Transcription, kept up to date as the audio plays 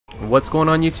What's going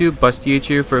on YouTube? BustyH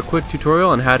here for a quick tutorial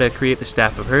on how to create the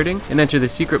Staff of Herding and enter the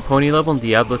secret pony level in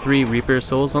Diablo 3 Reaper of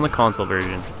Souls on the console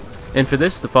version. And for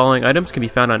this, the following items can be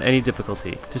found on any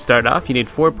difficulty. To start off, you need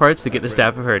 4 parts to get the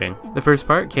Staff of Herding. The first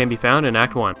part can be found in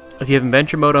Act 1. If you have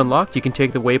Adventure Mode unlocked, you can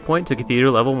take the waypoint to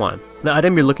Cathedral Level 1. The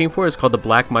item you're looking for is called the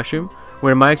Black Mushroom,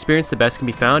 where in my experience the best can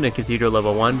be found in Cathedral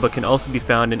Level 1, but can also be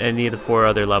found in any of the 4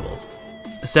 other levels.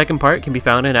 The second part can be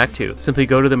found in Act 2. Simply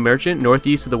go to the merchant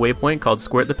northeast of the waypoint called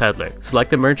Squirt the Peddler. Select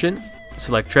the merchant,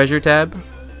 select Treasure tab,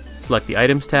 select the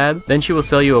Items tab, then she will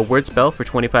sell you a word spell for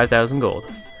 25,000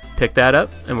 gold. Pick that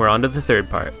up, and we're on to the third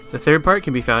part. The third part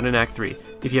can be found in Act 3.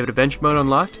 If you have Adventure Mode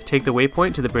unlocked, take the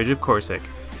waypoint to the Bridge of Corsic.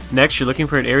 Next, you're looking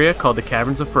for an area called the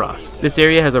Caverns of Frost. This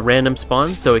area has a random spawn,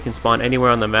 so it can spawn anywhere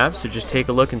on the map, so just take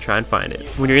a look and try and find it.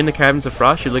 When you're in the Caverns of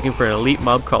Frost, you're looking for an elite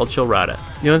mob called Chilrada.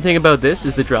 The only thing about this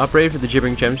is the drop rate for the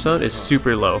Gibbering Gemstone is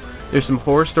super low. There's some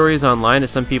horror stories online of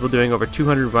some people doing over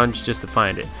 200 runs just to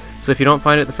find it. So if you don't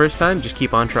find it the first time, just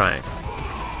keep on trying.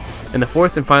 And the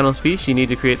fourth and final piece you need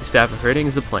to create the Staff of Herding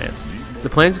is the plans. The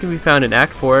plans can be found in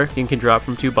Act 4 and can drop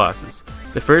from 2 bosses.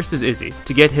 The first is Izzy.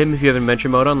 To get him, if you have Adventure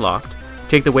Mode unlocked,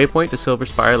 take the waypoint to Silver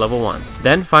Spire level 1.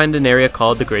 Then find an area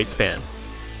called the Great Span.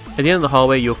 At the end of the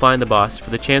hallway you'll find the boss for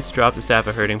the chance to drop the Staff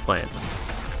of Herding plans.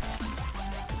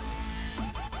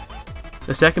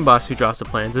 The second boss who drops the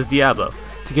plans is Diablo.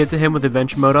 To get to him with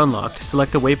Adventure Mode unlocked,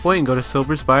 select the waypoint and go to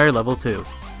Silver Spire level 2.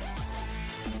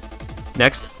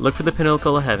 Next, look for the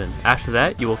Pinnacle of Heaven. After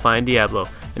that, you will find Diablo,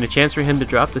 and a chance for him to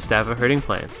drop the Staff of Herding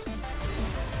plans.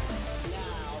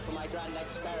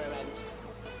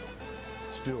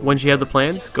 Once you have the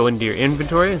plans, go into your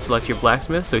inventory and select your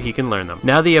blacksmith so he can learn them.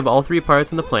 Now that you have all 3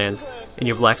 parts in the plans, and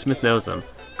your blacksmith knows them,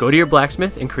 go to your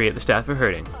blacksmith and create the Staff of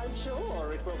Herding.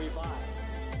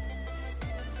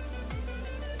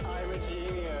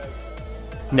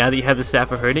 Now that you have the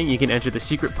Staff of Herding, you can enter the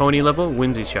secret pony level,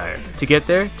 Whimsyshire. To get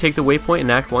there, take the waypoint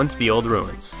in Act 1 to the Old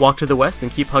Ruins. Walk to the west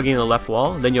and keep hugging the left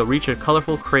wall, then you'll reach a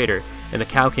colorful crater, and the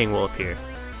Cow King will appear.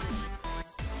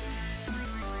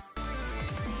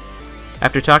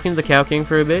 After talking to the Cow King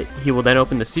for a bit, he will then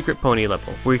open the secret pony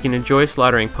level, where you can enjoy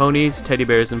slaughtering ponies, teddy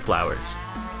bears, and flowers.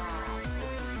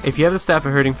 If you have the Staff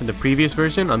of Herding from the previous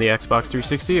version on the Xbox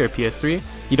 360 or PS3,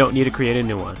 you don't need to create a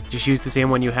new one. Just use the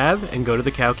same one you have and go to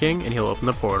the Cow King and he'll open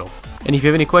the portal. And if you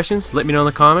have any questions, let me know in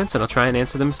the comments and I'll try and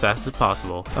answer them as fast as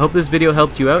possible. I hope this video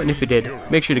helped you out, and if it did,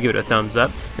 make sure to give it a thumbs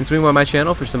up and swing by my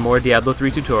channel for some more Diablo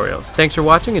 3 tutorials. Thanks for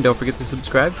watching, and don't forget to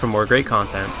subscribe for more great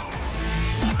content.